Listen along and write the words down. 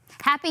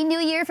Happy New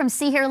Year from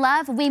See Hear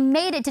Love. We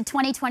made it to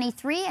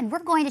 2023 and we're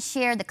going to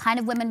share the kind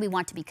of women we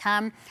want to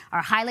become,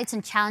 our highlights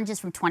and challenges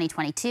from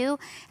 2022,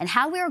 and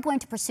how we are going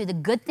to pursue the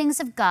good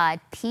things of God,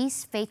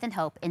 peace, faith, and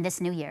hope in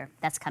this new year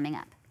that's coming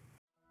up.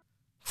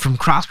 From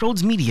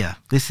Crossroads Media,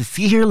 this is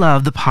See Hear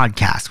Love, the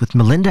podcast with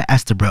Melinda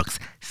Estabrooks,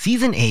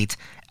 Season 8,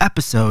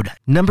 Episode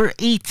number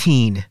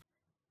 18.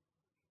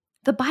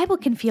 The Bible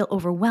can feel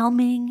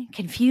overwhelming,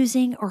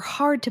 confusing, or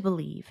hard to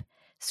believe.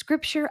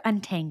 Scripture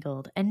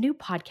Untangled, a new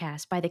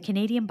podcast by the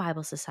Canadian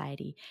Bible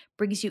Society,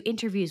 brings you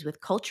interviews with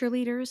culture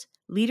leaders,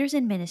 leaders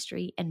in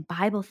ministry, and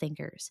Bible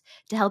thinkers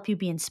to help you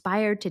be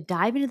inspired to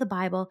dive into the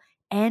Bible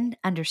and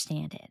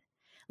understand it.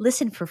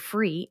 Listen for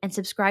free and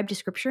subscribe to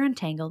Scripture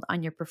Untangled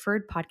on your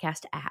preferred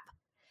podcast app.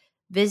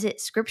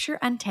 Visit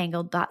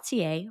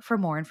scriptureuntangled.ca for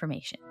more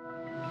information.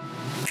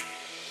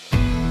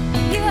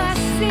 You are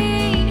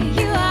seen,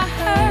 you are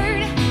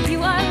heard,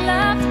 you are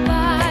loved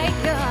by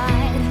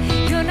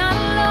God. You're not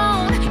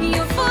alone,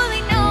 you're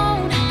fully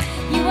known,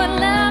 you are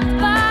loved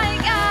by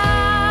God.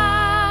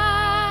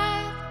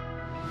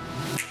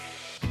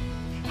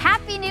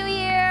 Happy New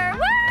Year! Woo!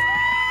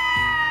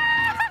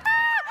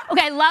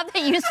 Okay, I love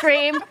that you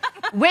screamed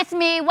with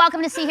me.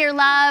 Welcome to See Hear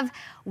Love.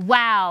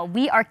 Wow,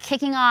 we are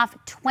kicking off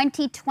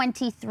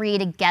 2023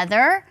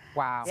 together.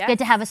 Wow. It's good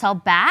to have us all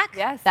back.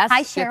 Yes. That's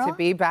Hi, Good Cheryl. to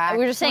be back. We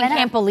were just saying, Joanna.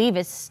 can't believe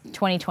it's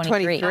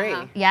 2023.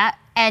 23. Yeah,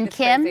 and It's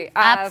Kim, crazy.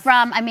 up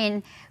from,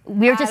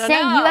 we were just I don't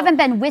saying, you know. haven't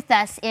been with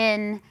us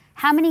in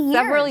how many years?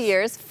 Several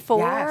years,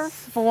 four, Yes.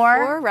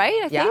 Four? right?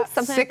 I Yeah, think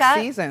something six like that.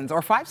 seasons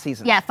or 5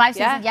 seasons. Yeah, 5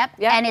 Yeah, seasons, yep.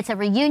 yeah. And it's a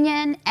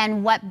reunion,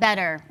 and what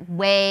better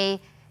way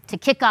to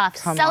kick off,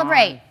 Come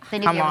celebrate on. the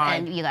new Come year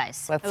on. with you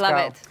guys. Let's I love go.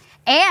 it.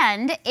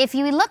 And if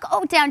you look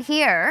down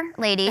here,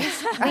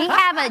 ladies, we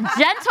have a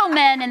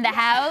gentleman in the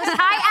house.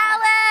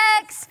 Hi,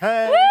 Alex.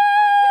 Hey.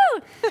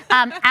 Woo!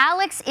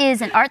 Alex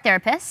is an art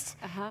therapist,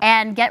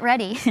 and get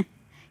ready,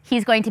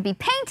 he's going to be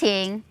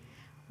painting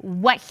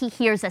what he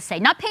hears us say.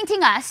 Not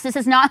painting us. This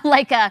is not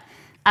like a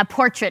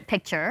portrait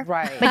picture.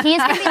 Right. But he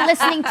is going to be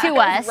listening to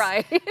us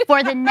Right.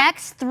 for the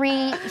next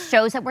 3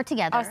 shows that we're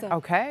together. Awesome.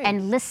 Okay.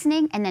 And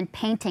listening and then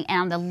painting.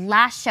 And on the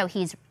last show,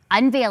 he's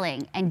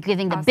unveiling and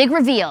giving the big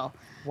reveal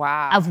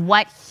Wow. of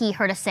what he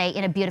heard us say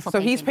in a beautiful So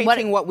painting. he's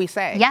painting what we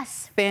say.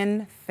 Yes.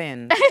 Thin,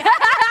 thin.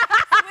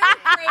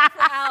 Great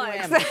for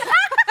Alex.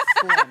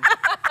 Slim.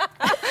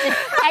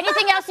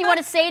 Anything else you want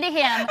to say to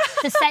him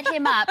to set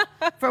him up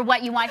for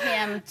what you want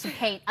him to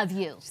paint of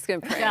you? Just gonna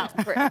pray. Go.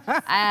 Pray.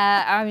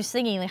 I was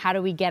thinking, like, how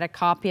do we get a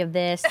copy of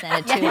this,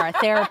 send it to our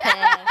therapist?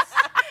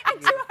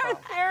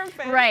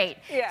 Right.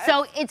 Yeah.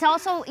 So it's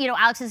also,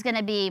 Alex is going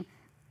to be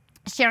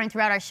sharing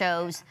throughout our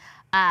shows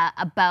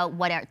about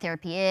what art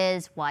therapy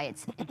is, why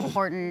it's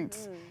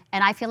important.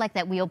 And I feel like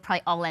that we'll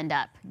probably all end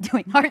up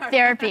doing art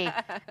therapy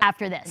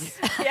after this.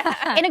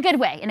 In a good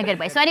way,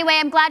 So anyway,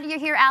 I'm glad you're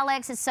here,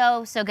 Alex. It's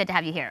so good to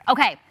have you here.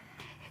 Okay,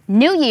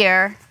 new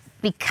year,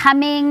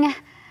 becoming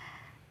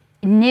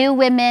new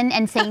women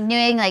and saying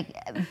new,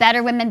 like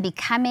better women,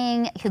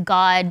 becoming who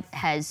God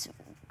has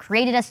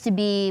created us to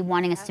be,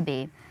 wanting us to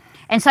be.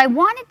 And so I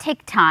want to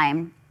take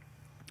time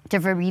to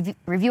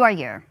review our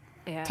year.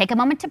 Yeah. Take a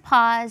moment to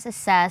pause,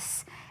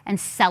 assess, and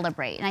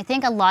celebrate. And I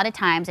think a lot of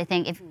times, if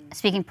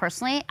speaking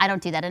personally, I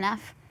don't do that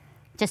enough,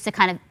 just to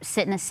kind of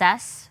sit and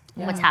assess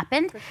what's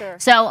happened. for sure.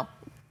 So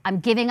I'm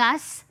giving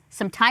us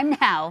some time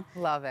now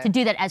Love it. to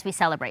do that as we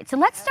celebrate. So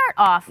let's start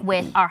off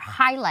with our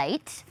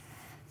highlight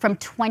from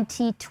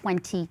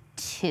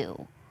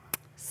 2022.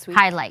 Sweet.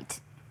 Highlight.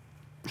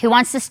 Who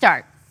wants to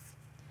start?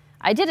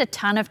 I did a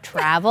ton of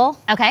travel.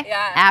 Okay.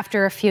 Yeah.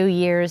 After a few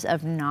years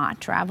of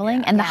not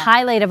traveling. And the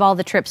highlight of all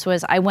the trips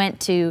was I went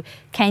to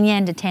Kenya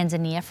and to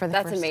Tanzania for the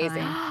That's first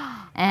amazing. time.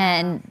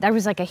 And that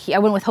was like I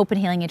went with Hope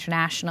and Healing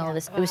International.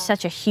 It was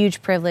such a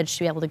huge privilege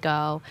to be able to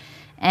go.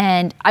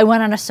 And I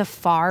went on a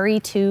safari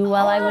too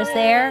while I was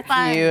there.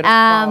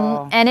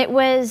 Beautiful. And it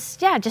was,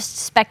 just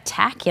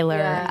spectacular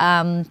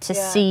Yeah. to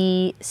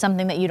see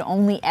something that you'd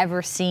only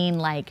ever seen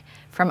like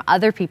from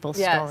other people's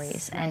Yes.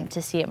 stories, and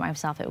to see it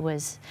myself, it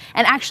was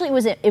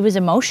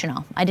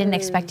emotional. I didn't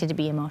expect it to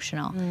be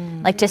emotional.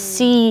 Like to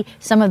see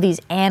some of these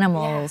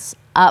animals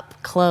up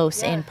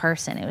close in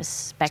person, it was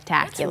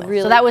spectacular.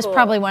 really so that was cool.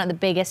 probably one of the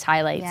biggest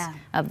highlights Yeah.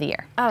 of the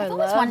year. Oh, I I've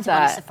always love wanted to go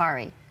on a that.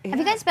 safari. Have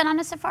you guys been on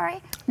a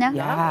safari? No?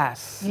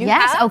 Yes.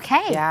 Yes, have?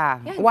 okay. Yeah.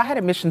 Well, I had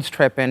a missions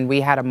trip and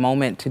we had a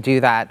moment to do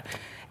that.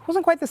 It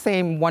wasn't quite the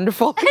same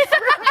wonderful.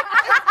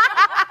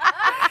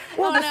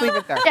 We'll just leave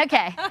it there.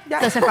 Okay,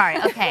 so safari.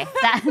 Okay,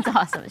 that's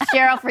awesome.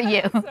 Cheryl, for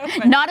you.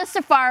 Not a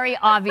safari,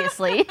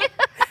 obviously.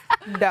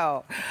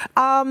 No.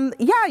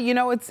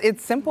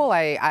 It's simple.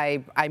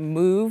 I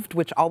moved,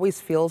 which always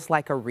feels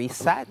like a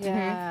reset.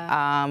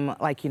 Yeah.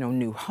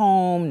 New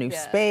home, new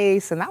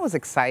space, and that was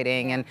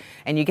exciting.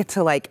 And you get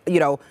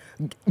to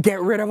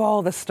get rid of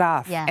all the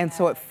stuff. Yeah. And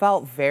so it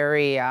felt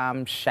very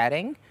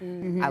shedding.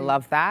 I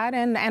love that.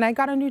 And I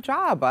got a new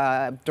job,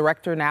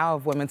 director now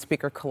of Women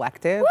Speaker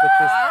Collective, which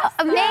is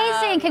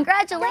Amazing,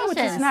 congratulations. which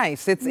is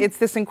nice. It's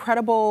this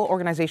incredible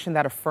organization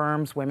that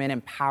affirms women,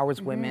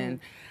 empowers women.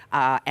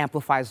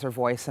 amplifies their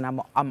voice, and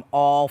I'm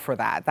all for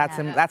that.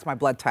 That's my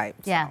blood type.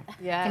 So. Yeah.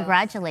 Yes,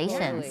 Congratulations.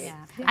 totally.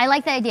 Yeah. I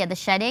like the idea, the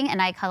shedding,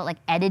 and I call it like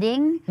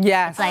editing.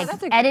 Yes. It's like that's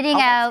a good- editing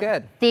that's out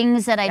good.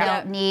 things that I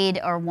Yeah. don't need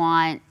or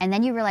want, and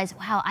then you realize,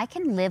 wow, I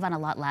can live on a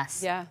lot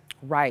less. Yeah.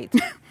 Right.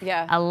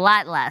 Yeah. A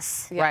lot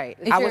less. Right.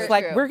 It's I was true,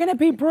 like, true. we're gonna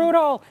be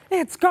brutal.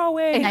 It's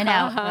going. I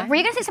know. Were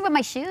you gonna say something about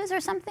my shoes or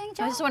something,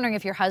 Joe? I was just wondering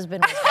if your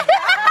husband was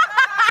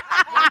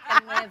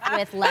can live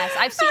with less.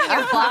 I've seen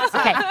your closet.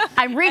 Okay,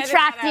 I'm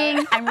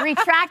retracting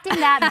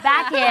that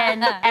back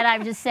in, and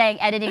I'm just saying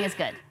editing is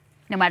good,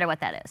 no matter what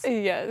that is.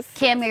 Yes.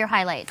 Kim, your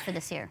highlights for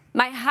this year.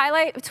 My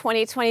highlight of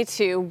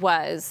 2022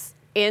 was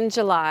in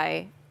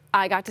July.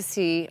 I got to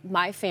see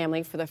my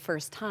family for the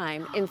first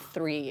time in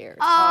 3 years.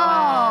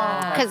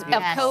 Because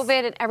Yes. of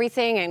COVID and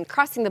everything, and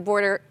crossing the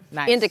border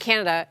Nice. into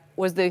Canada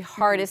was the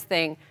hardest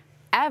thing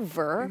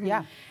ever.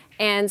 Yeah.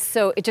 And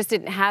so it just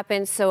didn't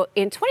happen. So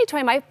in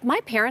 2020, my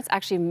parents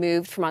actually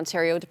moved from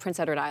Ontario to Prince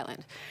Edward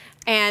Island.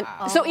 And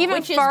so even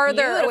Which is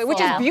farther away,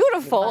 which is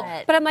beautiful.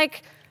 beautiful. But I'm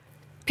like,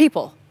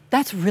 people,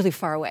 that's really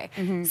far away.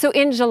 So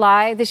in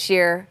July this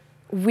year,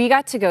 we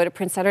got to go to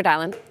Prince Edward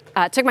Island.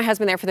 Took my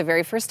husband there for the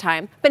very first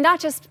time, but not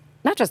just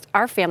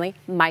our family,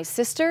 my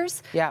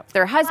sisters, Yeah.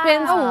 their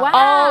husbands, Wow.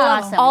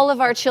 Awesome. all of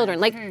our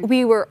children. Like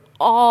we were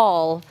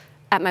all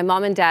at my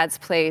mom and dad's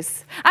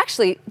place.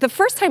 Actually, the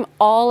first time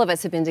all of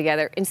us have been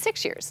together in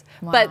 6 years,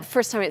 but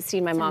first time I'd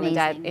seen my mom and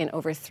dad amazing. in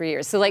over 3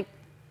 years. So like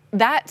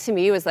that to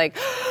me was like,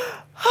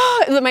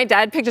 my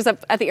dad picked us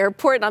up at the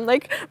airport and I'm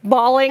like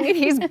bawling and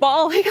he's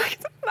bawling. Like,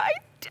 my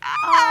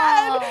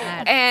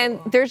dad. And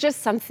there's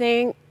just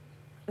something,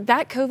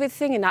 that COVID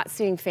thing and not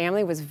seeing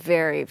family was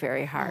very,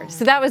 very hard.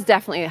 So that was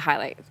definitely a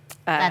highlight.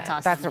 That's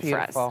awesome. That's for us.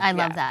 beautiful. I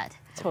love Yeah. that.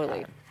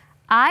 Totally.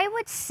 I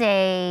would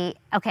say,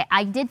 okay,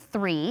 I did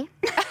 3.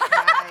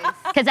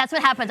 Because that's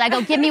what happens. I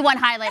go, give me one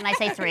highlight, and I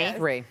say 3.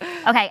 3.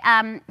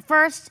 Okay,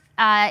 first,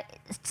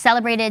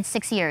 celebrated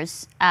 6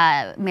 years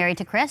married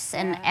to Chris,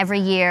 and every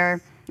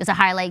year is a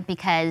highlight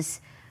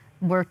because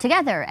we're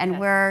together and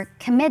we're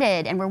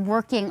committed and we're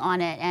working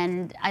on it,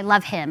 and I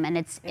love him, and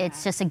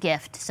it's just a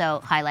gift.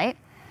 So highlight.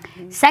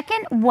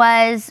 Second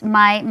was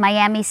my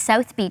Miami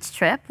South Beach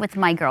trip with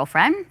my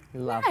girlfriend.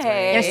 Lovely.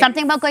 There's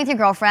something about going with your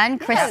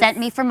girlfriend. Chris sent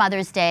me for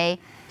Mother's Day.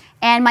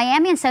 And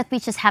Miami and South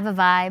Beach just have a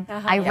vibe.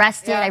 I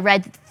rested. I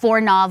read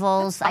 4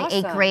 novels. I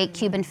ate awesome. great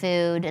Cuban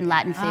food and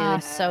Latin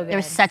food. so There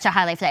was good. such a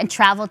highlight for that. And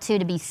traveled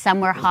to be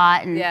somewhere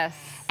hot. And, Yes.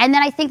 and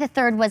then I think the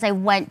third was I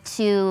went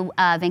to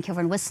Vancouver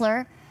and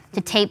Whistler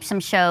to tape some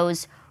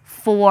shows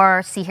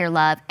for See Hear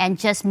Love, and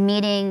just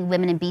meeting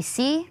women in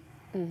BC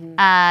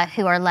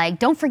who are like,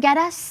 don't forget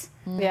us.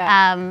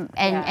 Yeah.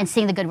 And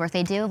seeing the good work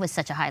they do was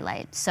such a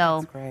highlight.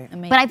 So, great.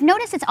 but I've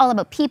noticed it's all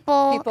about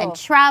people People. and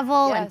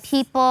travel and Yes.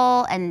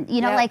 people and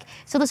Yeah. like,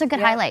 so those are good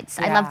Yeah. highlights.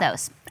 I love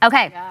those.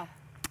 Okay, Yeah.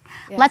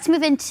 let's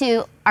move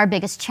into our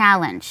biggest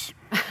challenge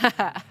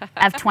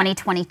of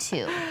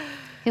 2022.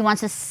 Who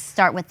wants to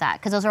start with that?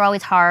 Because those are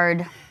always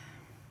hard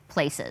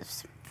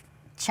places.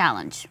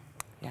 Challenge.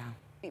 Yeah.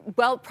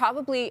 Well,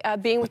 probably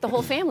being with the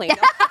whole family. No?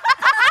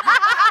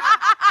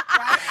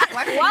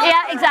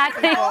 Yeah,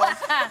 exactly.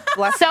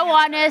 Bless So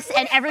honest,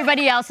 and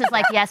everybody else is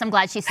like, yes, I'm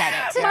glad she said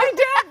it. My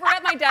dad, we're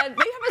at my dad.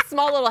 They have a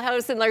small little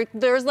house, and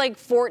there's like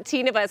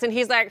 14 of us, and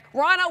he's like,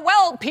 "We're on a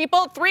well,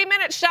 people,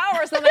 3-minute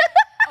showers." I'm like,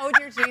 "Oh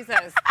dear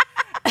Jesus!"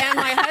 And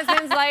my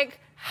husband's like,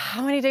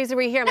 "How many days are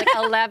we here?" I'm like,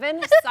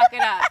 11. Suck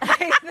it up.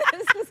 Like,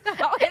 this is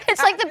how it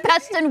It's like the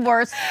best and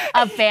worst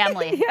of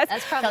family. Yes.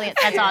 That's probably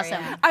That's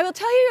awesome. I will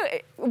tell you,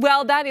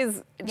 well, that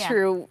is Yeah.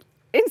 true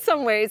in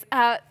some ways.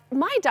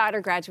 My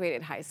daughter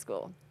graduated high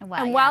school. Wow,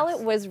 And while yes.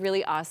 it was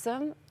really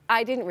awesome,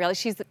 I didn't realize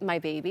she's my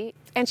baby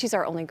and she's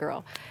our only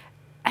girl.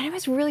 And it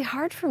was really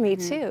hard for me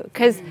too,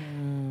 because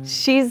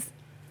she's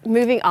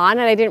moving on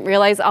and I didn't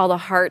realize all the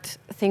heart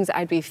things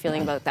I'd be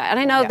feeling about that. And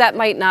I know that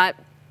might not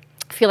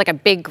feel like a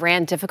big,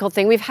 grand, difficult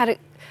thing. We've had it,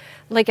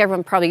 like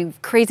everyone, probably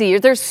crazy years.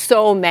 There's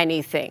so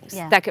many things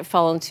Yeah. that could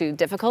fall into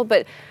difficult,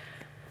 but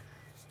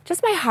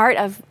just my heart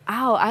of,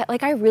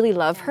 I really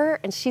love her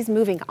and she's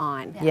moving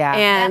on. Yeah.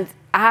 And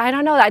I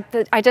don't know,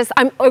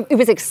 it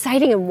was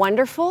exciting and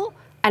wonderful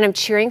and I'm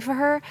cheering for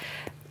her,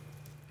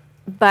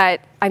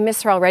 but I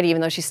miss her already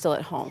even though she's still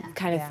at home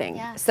kind of thing.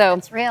 Yeah, So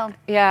it's real.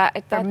 yeah,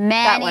 For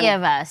many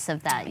of us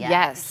of that, yeah.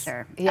 Yes. For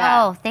sure.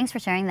 Yeah. Oh, thanks for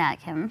sharing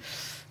that, Kim.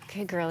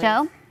 Okay, girlie.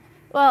 Joe?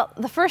 Well,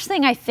 the first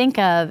thing I think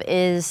of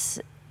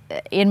is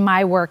in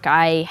my work,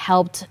 I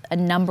helped a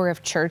number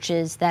of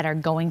churches that are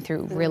going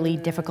through really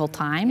difficult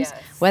times,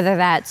 whether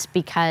that's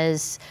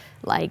because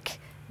like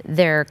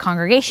their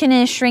congregation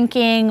is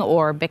shrinking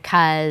or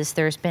because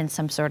there's been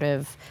some sort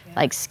of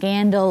like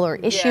scandal or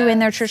issue in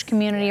their church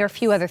community or a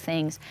few other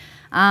things.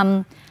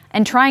 And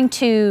trying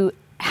to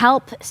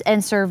help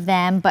and serve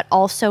them, but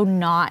also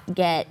not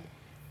get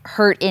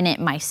hurt in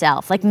it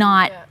myself, like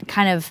not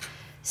kind of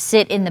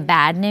sit in the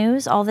bad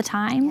news all the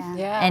time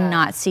and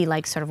not see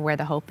like sort of where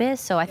the hope is.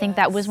 So I think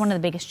that was one of the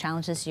biggest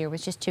challenges this year,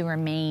 was just to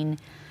remain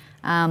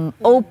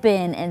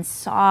open and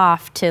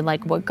soft to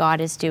like what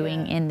God is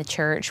doing in the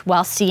church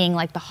while seeing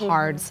like the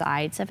hard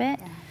sides of it.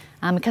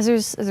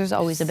 because there's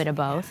always a bit of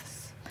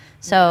both.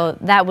 So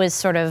that was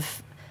sort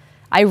of,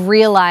 I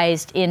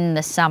realized in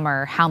the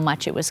summer how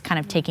much it was kind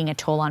of taking a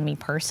toll on me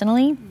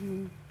personally.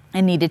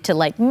 I needed to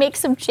like make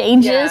some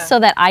changes so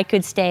that I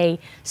could stay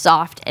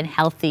soft and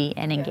healthy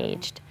and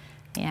engaged.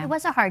 Yeah. It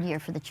was a hard year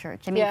for the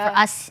church. I mean, Yeah. for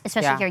us,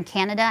 especially Yeah. here in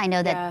Canada, I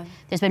know that Yeah.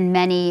 there's been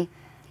many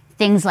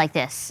things like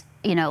this,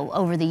 you know,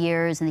 over the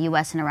years in the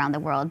U.S. and around the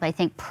world. But I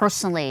think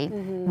personally,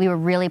 we were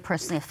really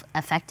personally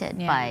affected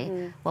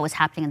by what was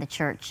happening in the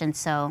church. And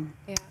so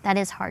that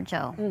is hard,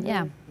 Joe.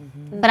 Yeah.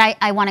 But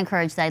I want to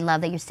encourage that. I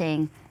love that you're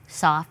staying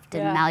soft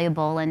and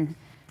malleable and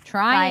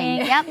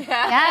Trying. Yep.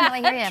 Yeah, no,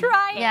 I hear you.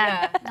 Trying.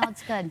 Yeah. No,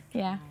 it's good.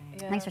 Yeah.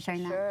 Thanks for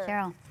sharing that,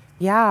 Cheryl.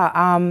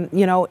 Yeah,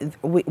 you know,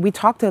 we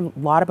talked a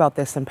lot about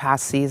this in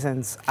past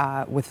seasons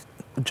with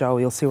Joe.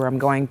 You'll see where I'm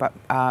going, but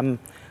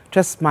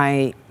just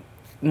my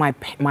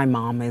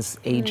mom is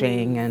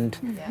aging, and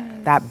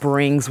that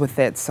brings with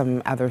it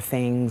some other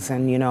things.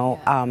 And you know,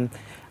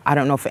 I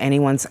don't know if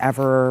anyone's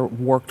ever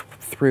worked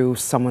through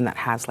someone that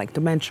has like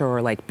dementia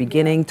or like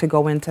beginning to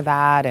go into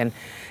that, and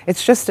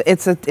it's just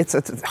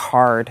it's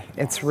hard.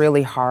 It's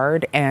really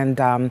hard, and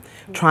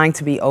trying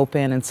to be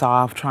open and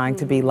soft, trying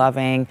to be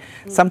loving.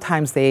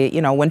 Sometimes they,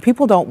 you know, when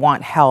people don't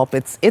want help,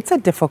 it's a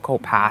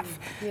difficult path.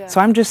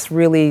 So I'm just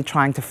really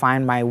trying to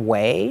find my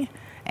way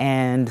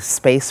and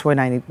space when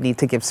I need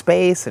to give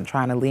space, and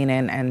trying to lean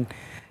in. And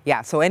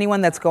yeah, so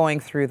anyone that's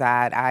going through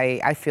that,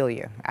 I feel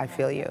you. I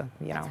feel you.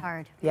 You know, It's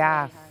hard.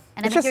 Yeah.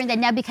 And It's I'm just- hearing that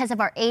now because of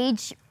our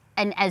age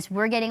and as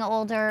we're getting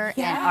older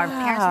and our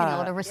parents are getting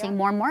older, we're seeing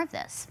more and more of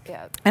this.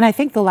 And I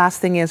think the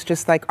last thing is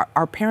just like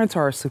our parents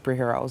are our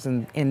superheroes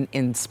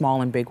in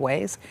small and big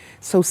ways.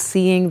 So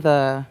seeing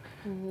the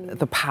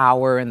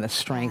power and the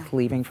strength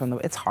leaving from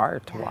them, it's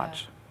hard to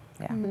watch.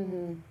 Yeah.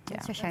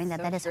 Thanks for sharing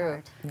that. That is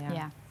hard.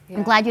 Yeah.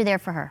 I'm glad you're there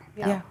for her.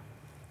 though.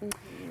 Yeah.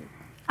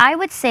 I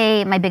would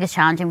say my biggest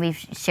challenge, and we've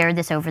shared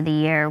this over the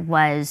year,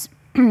 was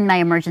my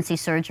emergency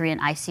surgery and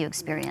ICU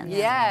experience.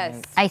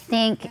 Yes. I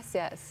think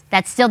Yes.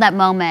 that's still that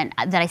moment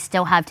that I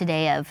still have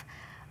today of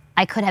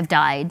I could have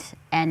died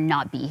and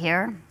not be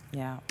here.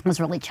 Yeah. It was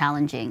really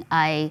challenging.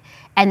 And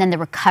then the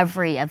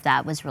recovery of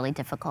that was really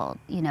difficult.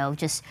 You know,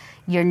 just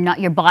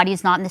your body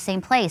is not in the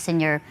same place,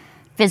 and your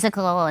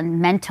physical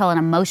and mental and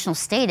emotional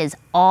state is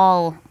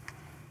all,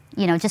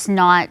 you know, just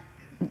not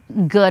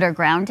good or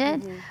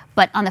grounded.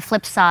 But on the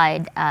flip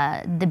side,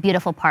 the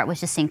beautiful part was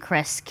just seeing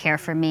Chris care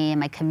for me and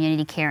my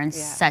community care in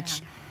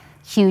such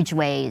huge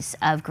ways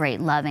of great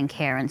love and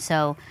care. And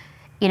so,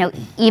 you know,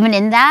 even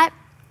in that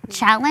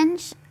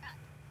challenge,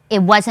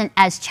 it wasn't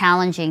as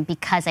challenging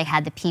because I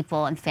had the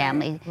people and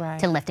family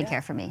to lift and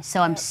care for me.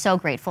 So I'm so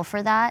grateful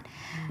for that,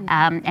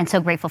 and so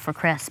grateful for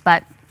Chris.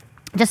 But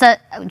just a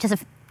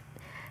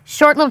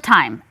short little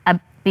time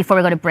before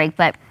we go to break,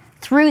 but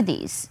through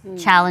these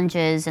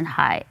challenges and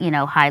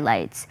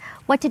highlights,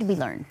 what did we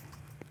learn?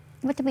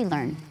 What did we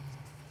learn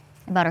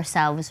about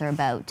ourselves or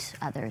about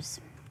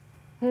others?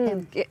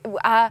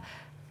 That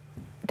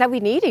we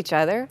need each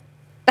other.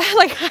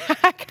 Like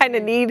I kind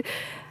of need.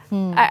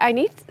 I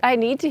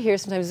need to hear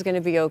sometimes it's going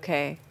to be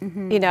okay,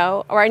 you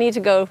know, or I need to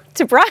go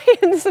to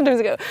Brian sometimes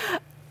and go,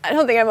 I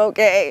don't think I'm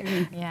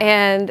okay,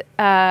 and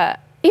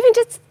even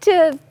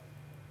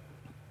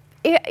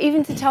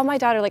to tell my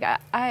daughter like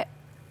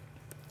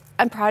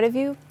I'm proud of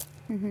you,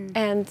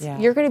 and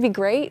you're going to be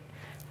great.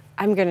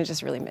 I'm going to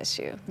just really miss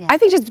you. Yeah. I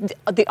think just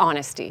the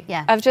honesty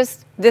of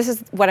just this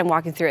is what I'm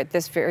walking through at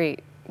this very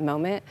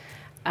moment.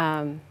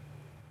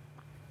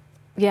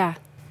 Yeah.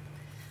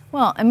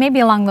 Well, and maybe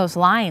along those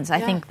lines, I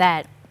think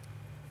that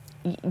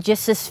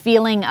just this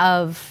feeling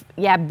of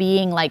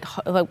being like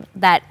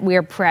that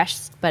we're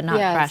pressed but not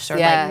pressed, or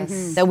like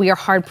that we are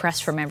hard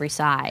pressed from every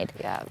side.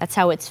 Yeah. That's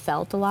how it's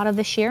felt a lot of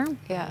this year.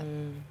 Yeah.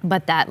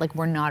 But that like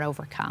we're not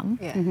overcome.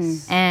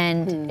 Yes.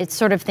 And it's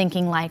sort of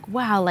thinking like,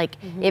 wow, like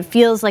it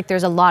feels like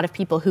there's a lot of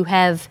people who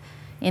have,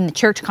 in the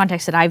church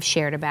context that I've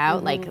shared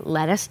about, like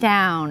let us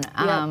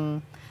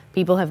down.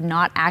 People have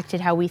not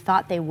acted how we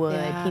thought they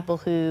would. People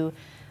who,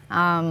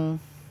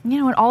 you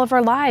know, in all of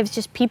our lives,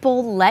 just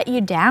people let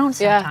you down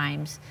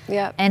sometimes.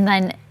 Yeah. And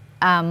then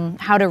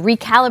how to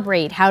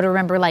recalibrate, how to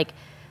remember like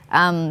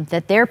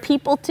that they're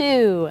people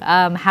too.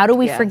 How do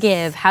we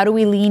forgive? How do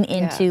we lean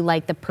into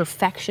like the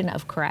perfection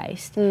of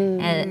Christ?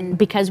 And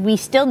because we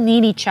still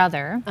need each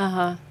other,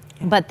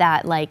 but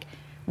that like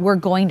we're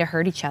going to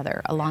hurt each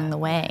other along the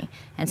way.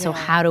 And so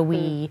how do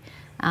we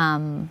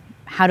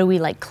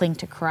like cling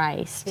to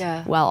Christ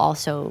while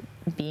also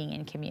being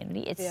in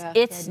community?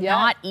 It's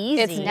not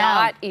easy. It's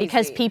not easy.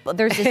 Because people,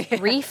 there's this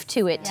grief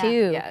to it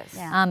too. Yes.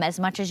 As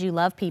much as you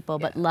love people,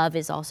 but love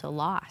is also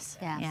loss.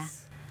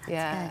 Yes.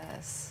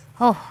 Yes.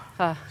 Oh,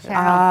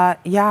 Cheryl.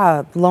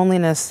 Yeah,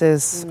 loneliness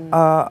is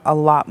a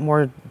lot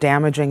more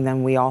damaging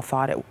than we all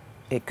thought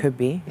it could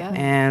be. Yeah.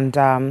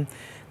 And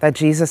that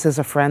Jesus is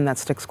a friend that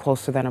sticks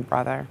closer than a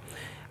brother.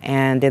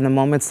 And in the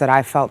moments that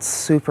I felt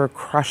super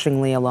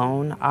crushingly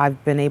alone,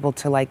 I've been able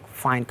to like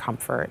find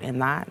comfort in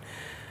that.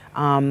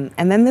 And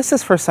then this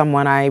is for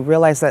someone, I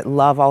realize that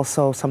love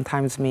also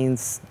sometimes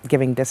means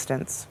giving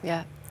distance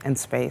and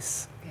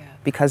space.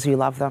 because you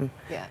love them.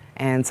 Yeah.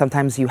 And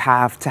sometimes you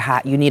have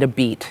to you need a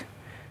beat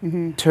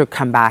to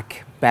come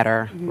back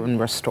better and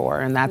restore.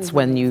 And that's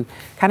when you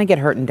kind of get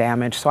hurt and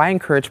damaged. So I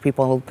encourage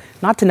people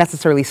not to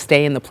necessarily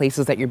stay in the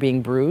places that you're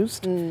being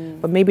bruised,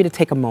 but maybe to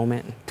take a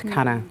moment to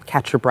kind of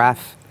catch your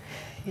breath,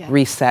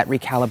 reset,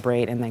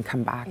 recalibrate, and then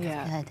come back.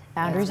 Yeah. Good.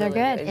 Boundaries are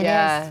good.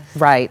 Yeah.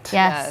 Right.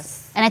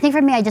 Yes. And I think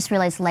for me, I just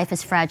realized life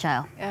is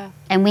fragile. Yeah.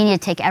 And we need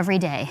to take every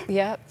day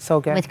Yep. So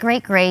good. with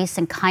great grace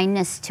and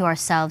kindness to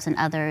ourselves and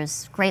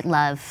others, great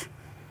love.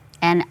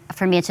 And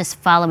for me, it's just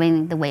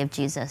following the way of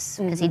Jesus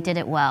because he did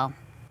it well.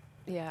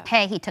 Yeah.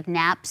 Hey, he took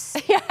naps.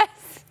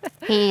 Yes.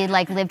 He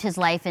lived his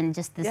life in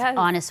just this Yes.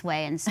 honest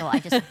way. And so I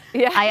just,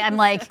 Yeah. I'm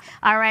like,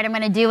 all right, I'm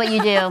going to do what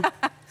you do.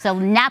 So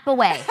nap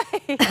away,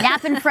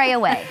 nap and pray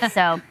away.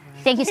 So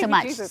thank you so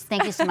much. Jesus.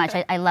 Thank you so much.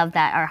 I love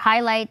that. Our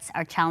highlights,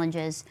 our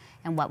challenges,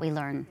 and what we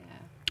learn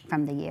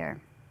from the year.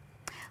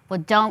 Well,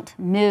 don't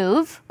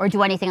move or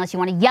do anything unless you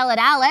want to yell at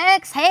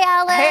Alex. Hey,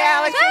 Alex. Hey,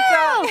 Alex,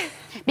 what's Woo!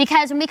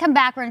 Because when we come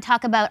back, we're going to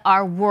talk about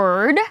our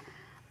word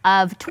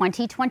of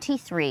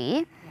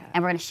 2023.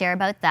 And we're going to share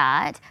about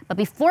that. But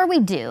before we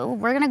do,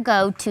 we're going to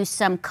go to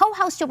some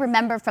co-hosts you'll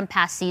remember from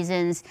past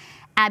seasons,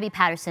 Abby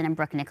Patterson and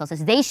Brooke Nichols,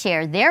 as they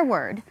share their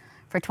word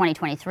for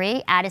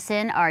 2023.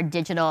 Addison, our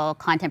digital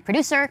content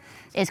producer,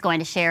 is going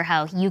to share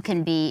how you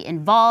can be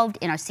involved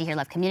in our See Hear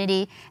Love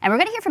community. And we're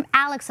going to hear from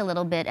Alex a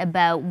little bit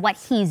about what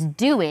he's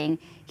doing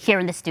here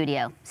in the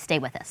studio. Stay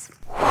with us.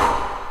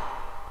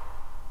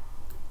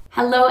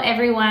 Hello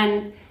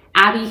everyone,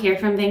 Abby here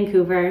from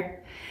Vancouver.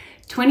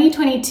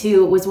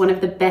 2022 was one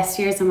of the best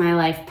years of my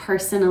life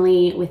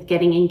personally, with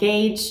getting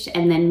engaged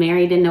and then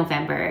married in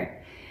November.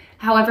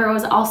 However, it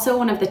was also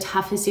one of the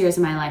toughest years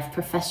of my life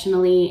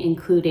professionally,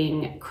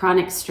 including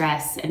chronic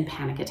stress and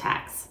panic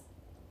attacks.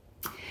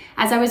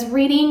 As I was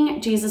reading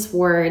Jesus'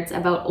 words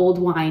about old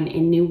wine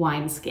in new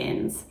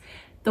wineskins,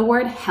 the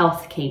word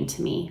health came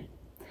to me.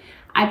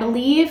 I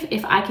believe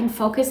if I can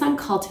focus on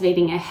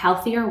cultivating a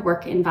healthier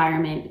work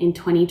environment in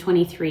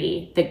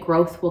 2023, that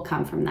growth will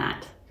come from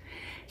that.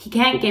 He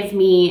can't give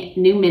me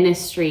new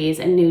ministries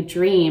and new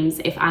dreams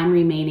if I'm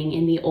remaining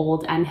in the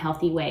old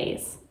unhealthy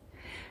ways.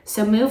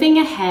 So moving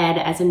ahead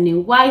as a new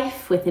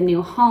wife with a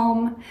new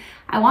home,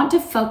 I want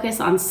to focus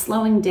on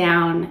slowing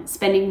down,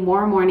 spending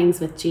more mornings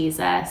with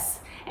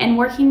Jesus, and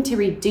working to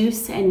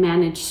reduce and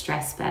manage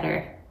stress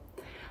better.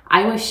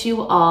 I wish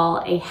you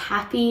all a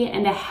happy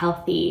and a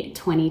healthy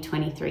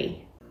 2023.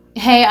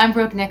 Hey, I'm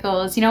Brooke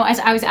Nichols. You know, as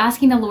I was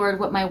asking the Lord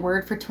what my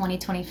word for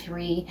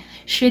 2023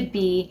 should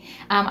be,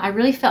 I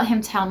really felt him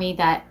tell me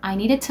that I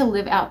needed to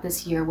live out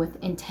this year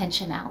with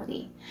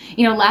intentionality.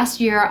 You know,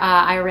 last year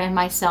I ran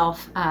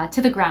myself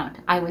to the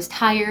ground. I was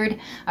tired,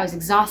 I was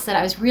exhausted,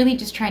 I was really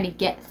just trying to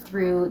get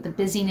through the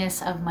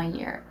busyness of my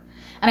year.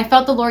 And I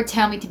felt the Lord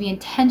tell me to be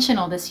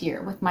intentional this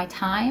year with my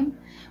time,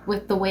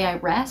 with the way I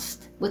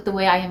rest, with the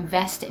way I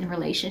invest in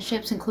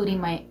relationships, including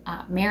my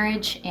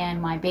marriage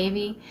and my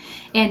baby.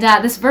 And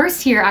this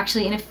verse here,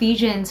 actually in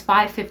Ephesians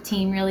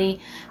 5:15, really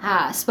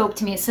spoke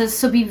to me. It says,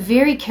 so be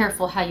very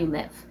careful how you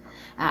live,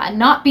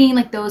 not being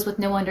like those with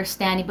no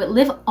understanding, but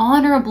live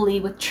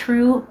honorably with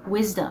true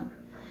wisdom.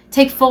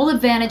 Take full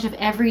advantage of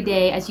every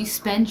day as you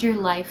spend your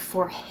life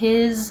for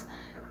His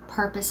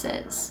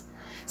purposes.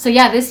 So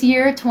yeah, this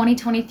year,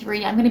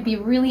 2023, I'm going to be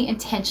really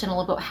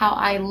intentional about how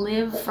I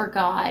live for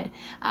God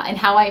and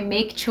how I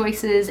make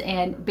choices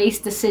and base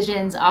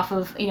decisions off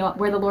of, you know,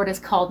 where the Lord has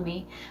called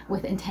me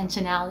with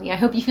intentionality. I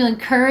hope you feel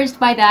encouraged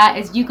by that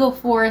as you go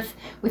forth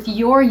with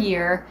your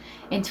year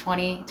in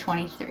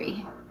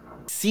 2023.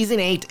 Season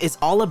 8 is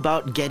all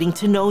about getting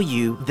to know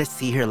you, the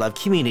See Hear Love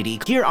community.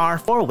 Here are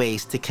 4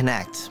 ways to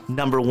connect.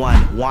 Number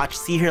 1, watch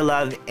See Hear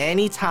Love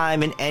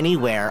anytime and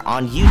anywhere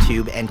on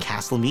YouTube and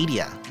Castle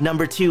Media.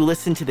 Number 2,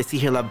 listen to the See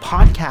Hear Love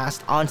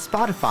podcast on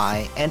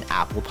Spotify and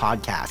Apple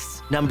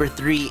Podcasts. Number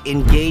 3,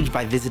 engage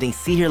by visiting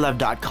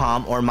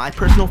seehearlove.com, or my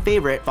personal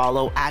favorite,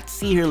 follow at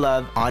See Hear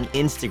Love on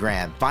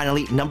Instagram.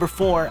 Finally, number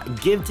 4,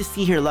 give to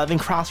See Hear Love and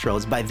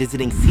Crossroads by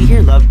visiting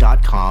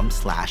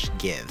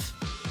seehearlove.com/give.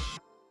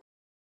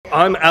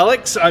 I'm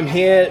Alex. I'm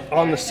here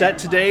on the set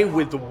today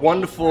with the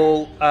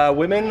wonderful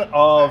women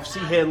of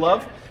See Hear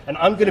Love, and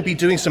I'm going to be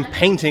doing some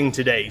painting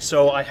today.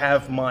 So I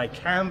have my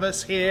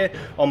canvas here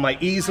on my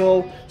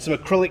easel, some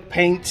acrylic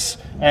paints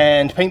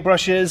and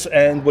paintbrushes,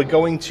 and we're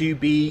going to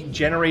be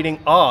generating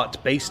art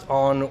based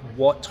on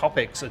what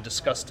topics are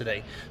discussed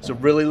today. So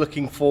really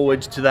looking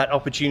forward to that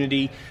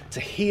opportunity to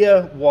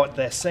hear what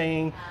they're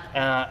saying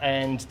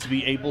and to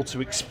be able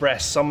to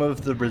express some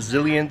of the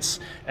resilience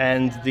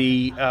and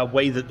the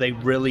way that they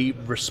really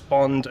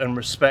respond and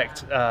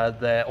respect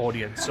their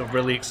audience. So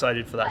really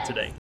excited for that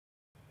today.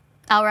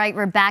 All right,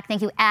 we're back.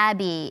 Thank you,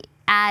 Abby,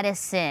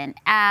 Addison,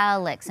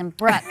 Alex, and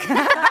Brooke.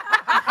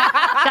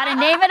 Got to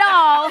name it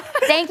all.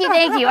 Thank you.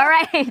 All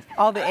right.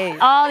 All the A's.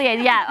 All the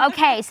A's, yeah.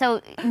 Okay,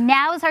 so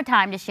now is our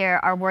time to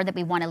share our word that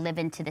we want to live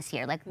into this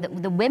year. Like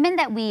the women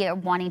that we are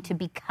wanting to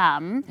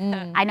become,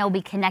 I know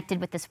we connected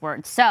with this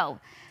word. So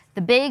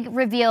The big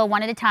reveal,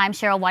 one at a time.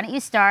 Cheryl, why don't you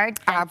start?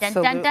 Dun, dun,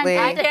 dun, dun, dun, Absolutely.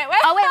 dun. I can't wait.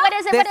 Oh wait, what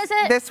is it? What is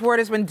it? This word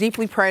has been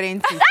deeply prayed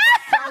into.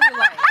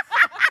 Cellulite.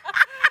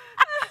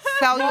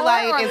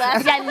 Cellulite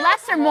is Yeah,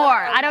 less or more?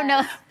 I don't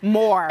know.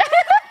 more.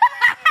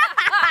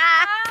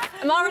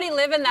 I'm already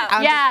living that.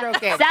 I'm Yeah,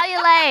 just joking.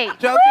 cellulite.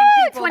 Joking,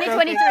 people,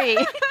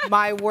 2023.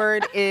 My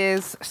word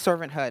is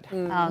servanthood.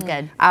 Oh,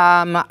 good.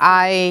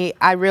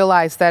 I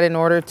realized that in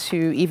order to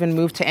even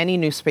move to any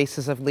new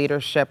spaces of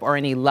leadership or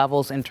any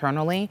levels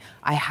internally,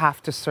 I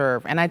have to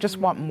serve. And I just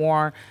want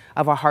more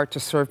of a heart to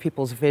serve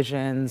people's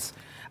visions,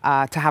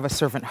 to have a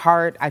servant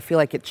heart. I feel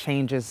like it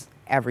changes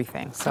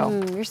everything. So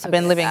You're so I've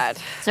been good living at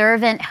that.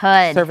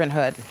 Servanthood.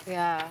 servanthood.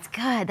 Yeah.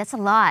 Good. That's a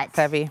lot. It's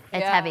heavy.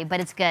 It's Yeah. heavy, but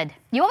it's good.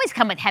 You always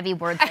come with heavy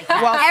words like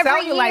that. Well, every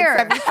cellulite's year.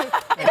 heavy too.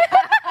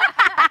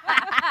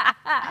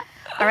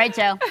 All right,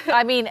 Joe.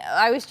 I mean,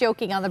 I was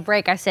joking on the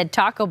break. I said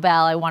Taco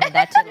Bell. I wanted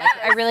that to.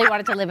 I really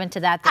wanted to live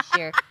into that this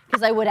year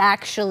because I would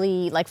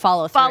actually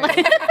follow through.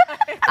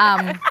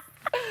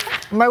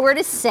 My word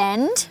is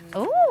send.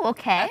 Ooh,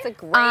 okay. That's a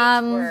great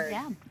word.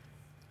 Yeah.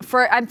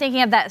 I'm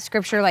thinking of that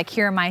scripture like,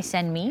 "Here am I,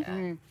 send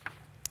me."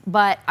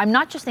 But I'm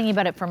not just thinking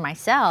about it for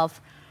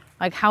myself.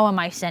 Like, how am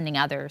I sending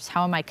others?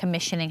 How am I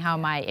commissioning? How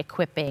am I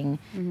equipping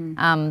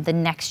the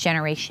next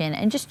generation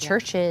and just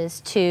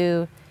churches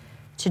to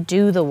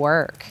do the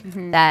work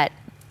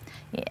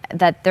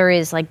that there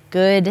is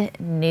good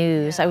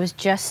news. I was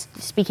just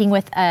speaking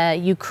with a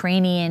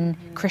Ukrainian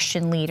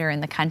Christian leader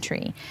in the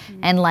country,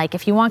 and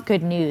if you want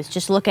good news,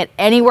 just look at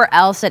anywhere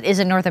else that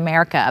isn't North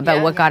America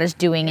about what God is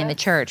doing in the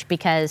church,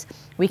 because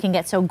we can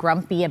get so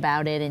grumpy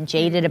about it and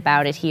jaded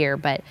about it here,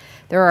 but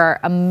there are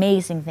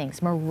amazing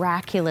things,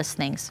 miraculous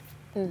things.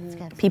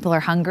 People are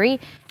hungry,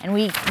 and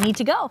we need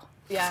to go.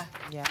 Yeah.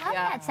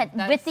 That said,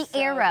 That's with the so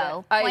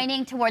arrow good.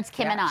 pointing towards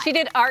Kim and I. She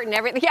did art and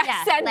everything. Yeah,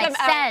 Yeah, send like them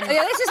out. send.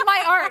 Yeah, this is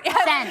my art.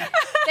 Send.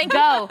 Thank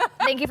Go. you.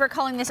 Thank you for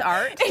calling this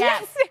art.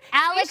 Yes.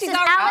 Alex, she's is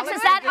already-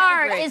 that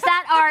art? disagree. Is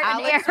that art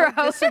Alex an would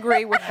arrow?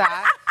 disagree with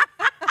that.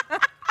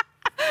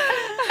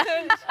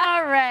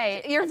 All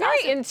right. You're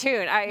very in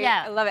tune.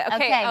 Yeah. I love it. Okay.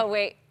 Okay. Oh,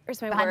 wait.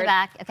 Where's my Behind word? the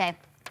back. Okay.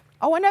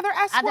 Oh, another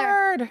S Other.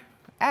 word.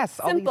 S.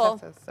 All these Simple.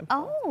 S's.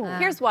 Simple. Oh.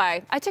 Here's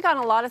why. I took on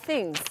a lot of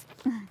things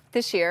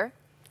this year.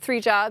 3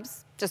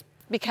 jobs, just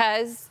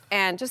because,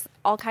 and just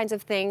all kinds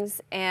of things,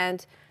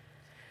 and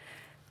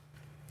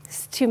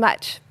it's too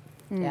much.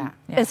 Yeah.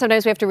 And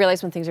sometimes we have to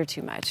realize when things are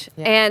too much.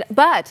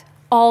 But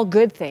all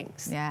good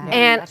things. Yeah.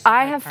 And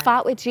I have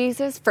fought with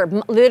Jesus for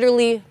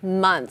literally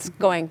months,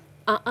 going,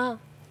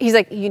 He's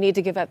like, you need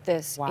to give up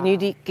this. Wow. You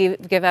need to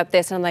give up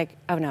this. And I'm like,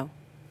 oh no.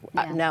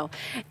 No.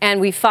 And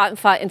we fought and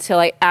fought until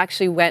I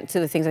actually went to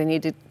the things I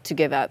needed to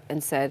give up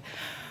and said,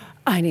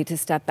 I need to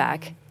step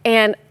back.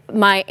 And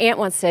my aunt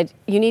once said,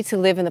 you need to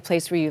live in the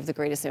place where you have the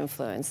greatest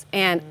influence.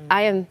 And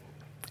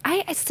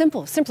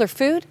simpler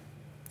food,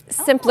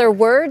 simpler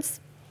words,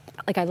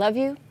 like I love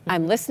you,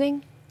 I'm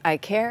listening, I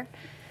care.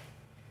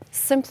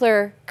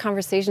 Simpler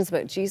conversations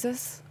about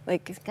Jesus,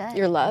 like good.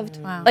 you're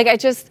loved. Wow. Like I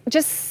just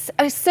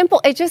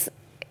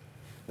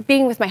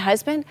being with my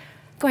husband,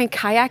 going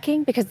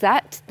kayaking, because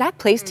that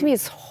place to me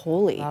is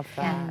holy. Love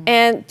that.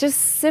 And just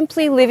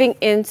simply living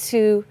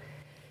into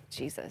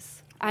Jesus.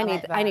 I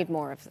that. need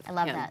more of I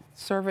love him. that.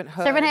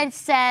 Servanthood. Servanthood,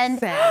 send.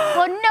 Send.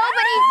 Well,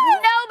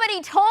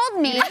 nobody told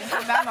me.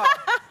 Memo.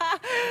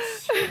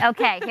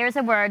 Okay, here's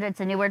a word. It's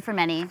a new word for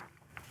many.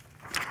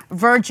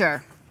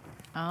 Verdure.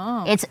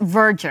 Oh. It's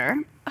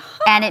verdure.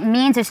 And it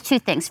means there's 2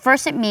 things.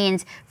 First, it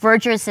means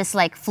verdure is this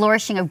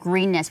flourishing of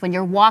greenness. When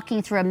you're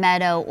walking through a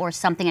meadow or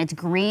something and it's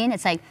green,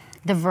 it's like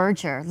the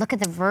verdure. Look at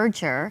the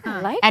verdure.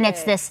 I like and it.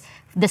 it's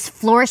this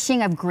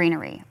flourishing of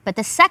greenery. But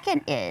the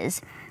second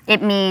is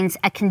it means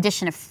a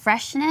condition of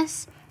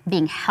freshness,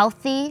 being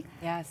healthy,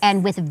 Yes.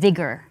 and with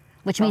vigor,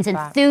 which means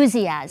that.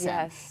 enthusiasm.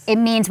 Yes. It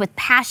means with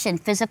passion,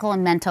 physical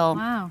and mental.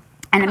 Wow.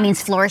 And it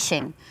means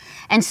flourishing.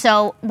 And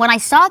so when I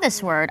saw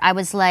this word, I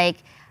was like,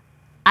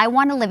 I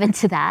want to live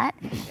into that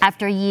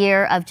after a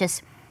year of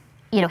just,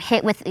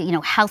 hit with,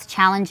 health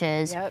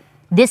challenges. Yep.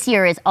 This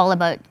year is all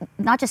about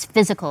not just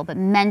physical, but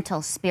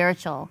mental,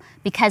 spiritual,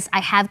 because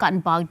I have gotten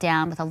bogged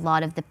down with a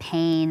lot of the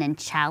pain and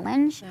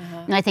challenge.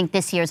 And I think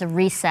this year is a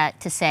reset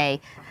to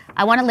say,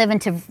 I want to live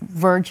into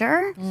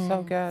verdure,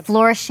 So good.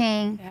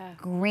 flourishing,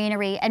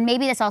 greenery, and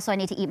maybe that's also I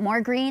need to eat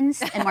more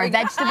greens and more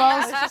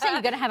vegetables. Just say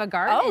you gotta have a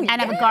garden. And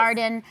have a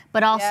garden,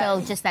 but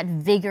also just that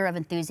vigor of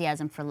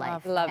enthusiasm for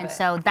life. Love and it.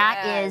 so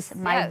that is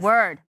my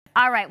word.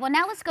 All right, well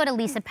now let's go to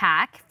Lisa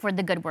Pack for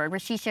the good word, where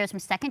she shares from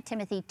 2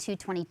 Timothy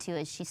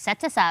 2:22 as she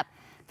sets us up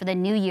for the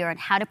new year on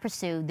how to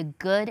pursue the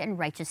good and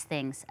righteous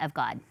things of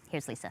God.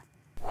 Here's Lisa.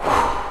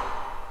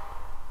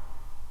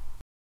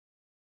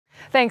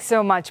 Thanks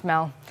so much,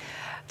 Mel.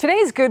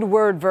 Today's good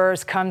word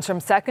verse comes from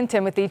 2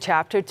 Timothy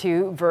chapter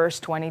 2, verse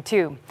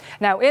 22.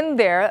 Now in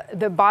there,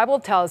 the Bible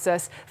tells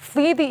us,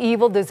 flee the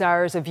evil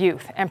desires of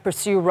youth and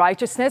pursue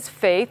righteousness,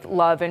 faith,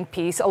 love, and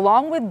peace,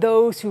 along with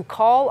those who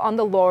call on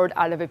the Lord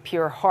out of a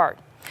pure heart.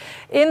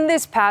 In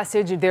this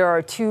passage, there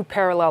are two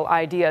parallel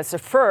ideas. The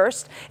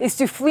first is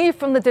to flee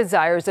from the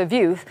desires of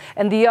youth,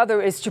 and the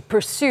other is to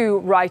pursue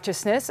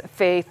righteousness,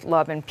 faith,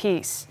 love, and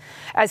peace.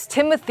 As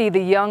Timothy, the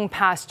young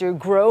pastor,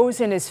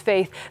 grows in his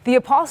faith, the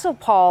Apostle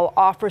Paul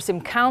offers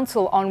him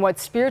counsel on what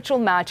spiritual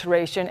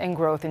maturation and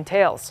growth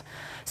entails.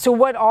 So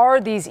what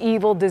are these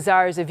evil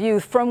desires of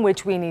youth from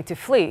which we need to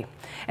flee?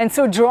 And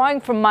so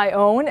drawing from my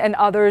own and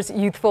others'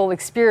 youthful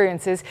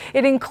experiences,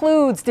 it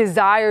includes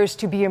desires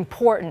to be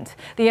important,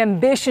 the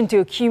ambition to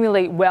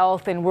accumulate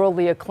wealth and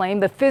worldly acclaim,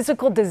 the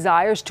physical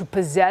desires to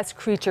possess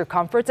creature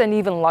comforts and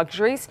even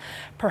luxuries,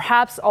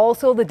 perhaps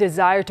also the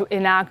desire to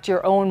enact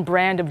your own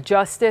brand of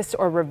justice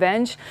or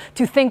revenge,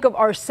 to think of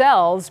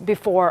ourselves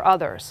before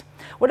others.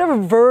 Whatever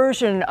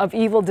version of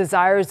evil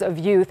desires of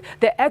youth,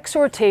 the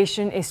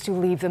exhortation is to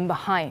leave them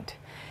behind.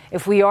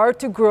 If we are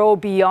to grow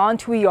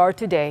beyond who we are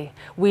today,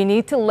 we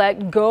need to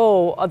let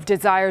go of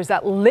desires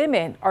that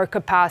limit our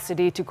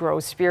capacity to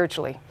grow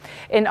spiritually.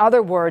 In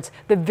other words,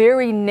 the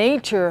very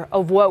nature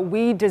of what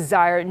we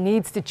desire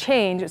needs to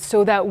change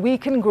so that we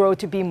can grow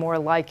to be more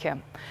like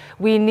Him.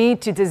 We need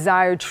to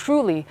desire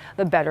truly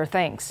the better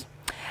things.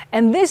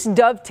 And this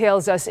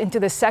dovetails us into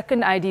the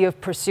second idea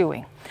of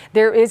pursuing.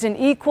 There is an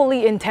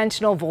equally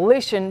intentional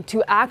volition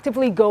to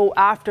actively go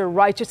after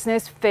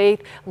righteousness,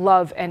 faith,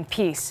 love, and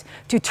peace.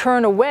 To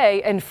turn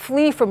away and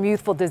flee from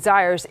youthful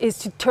desires is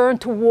to turn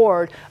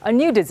toward a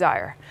new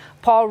desire.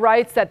 Paul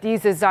writes that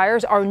these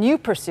desires, our new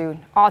pursuit,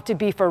 ought to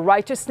be for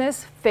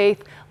righteousness,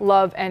 faith,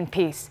 love, and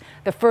peace.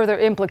 The further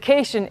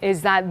implication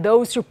is that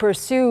those who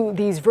pursue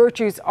these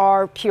virtues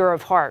are pure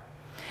of heart.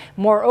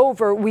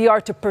 Moreover, we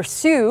are to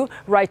pursue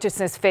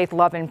righteousness, faith,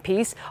 love, and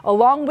peace,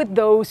 along with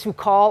those who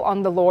call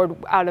on the Lord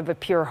out of a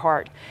pure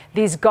heart.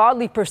 These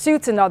godly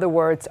pursuits, in other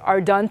words,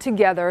 are done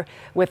together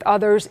with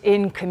others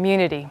in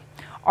community.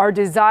 Our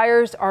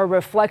desires are a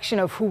reflection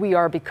of who we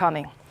are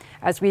becoming.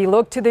 As we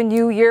look to the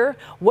new year,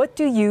 what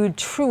do you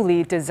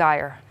truly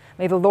desire?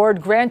 May the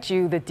Lord grant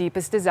you the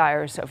deepest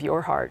desires of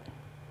your heart.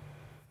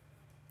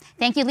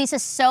 Thank you, Lisa,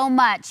 so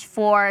much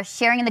for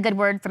sharing the good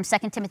word from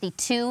 2 Timothy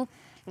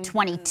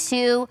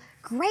 2:22.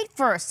 Great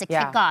verse to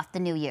kick off the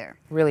new year.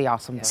 Really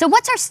awesome. So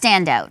what's our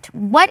standout?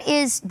 What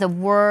is the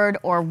word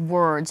or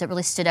words that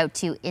really stood out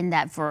to you in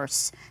that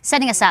verse,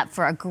 setting us up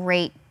for a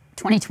great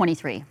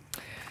 2023?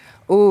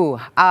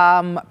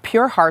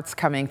 Pure heart's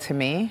coming to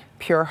me,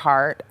 pure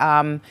heart.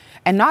 And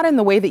not in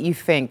the way that you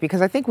think,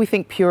 because I think we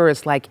think pure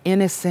is like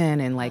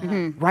innocent and like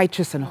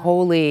righteous and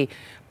holy.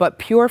 But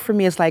pure for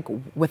me is like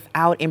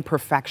without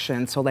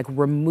imperfection. So like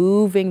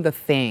removing the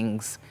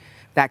things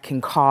that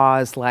can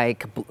cause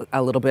like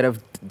a little bit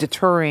of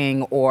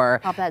deterring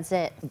or That's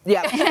it.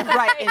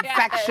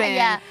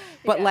 infection.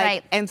 But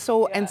like, and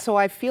so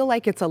I feel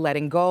like it's a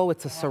letting go,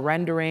 it's a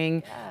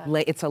surrendering,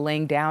 it's a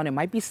laying down. It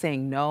might be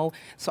saying no.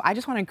 So I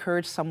just want to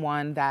encourage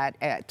someone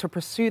that to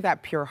pursue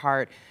that pure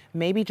heart.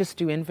 Maybe just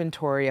do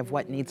inventory of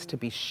what needs to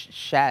be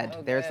shed.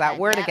 There's that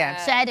word again.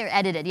 Shed or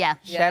edited,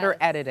 Shed or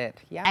edited.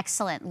 Yeah.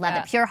 Excellent. Love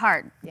it. Pure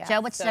heart. Joe,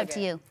 what stood out to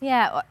you?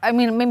 Yeah, I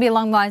mean, maybe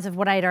along the lines of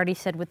what I had already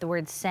said with the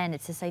word send,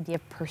 it's this idea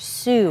of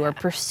pursue or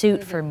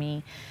pursuit for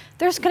me.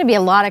 There's going to be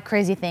a lot of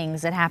crazy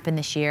things that happen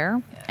this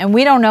year, and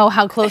we don't know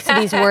how close to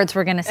these words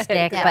we're going to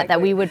stick, but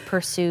that we would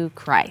pursue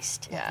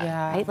Christ.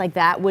 Right? Like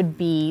that would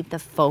be the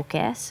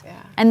focus.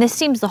 And this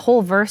seems the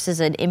whole verse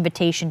is an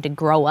invitation to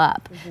grow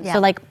up. So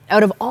like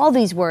out of all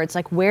these words,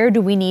 like where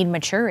do we need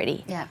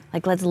maturity?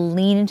 Like let's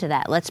lean into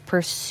that. Let's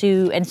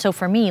pursue. And so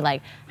for me,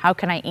 like how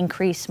can I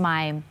increase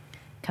my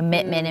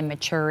commitment and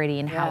maturity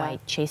in how I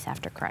chase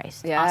after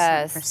Christ?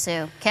 Awesome.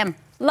 Pursue. Kim.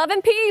 Love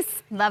and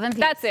peace. Love and peace.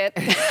 That's it.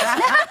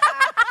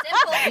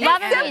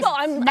 Love and peace.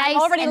 I'm Nice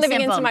already and living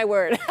simple. into my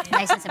word.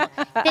 Nice and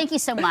simple. Thank you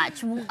so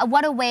much.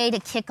 What a way to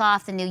kick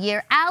off the new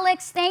year.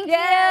 Alex, thank you.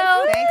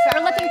 Thanks,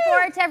 We're looking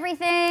forward to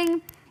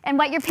everything and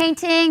what you're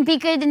painting. Be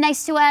good and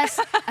nice to us.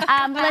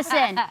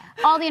 Listen,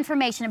 all the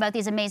information about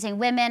these amazing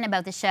women,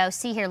 about the show,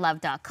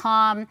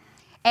 seehearlove.com.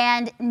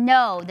 And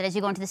know that as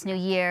you go into this new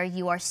year,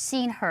 you are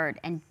seen, heard,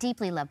 and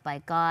deeply loved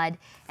by God.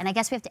 And I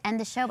guess we have to end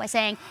the show by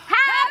saying,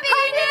 Happy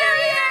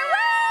New Year! Woo!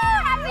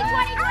 Happy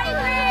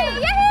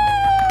 2023!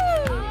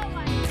 Yahoo! Oh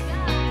my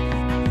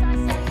gosh, I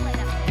saw Seth light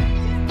up there.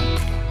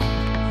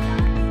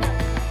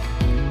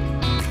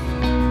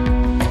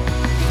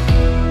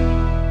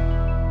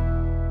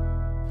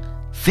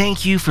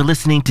 Thank you for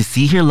listening to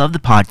See Hear Love the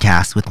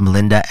podcast with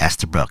Melinda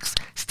Estabrooks.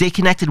 Stay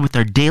connected with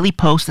our daily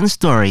posts and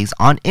stories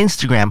on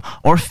Instagram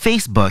or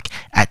Facebook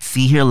at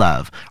See Hear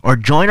Love, or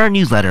join our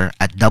newsletter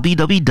at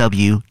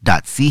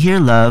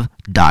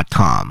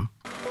www.seehearlove.com.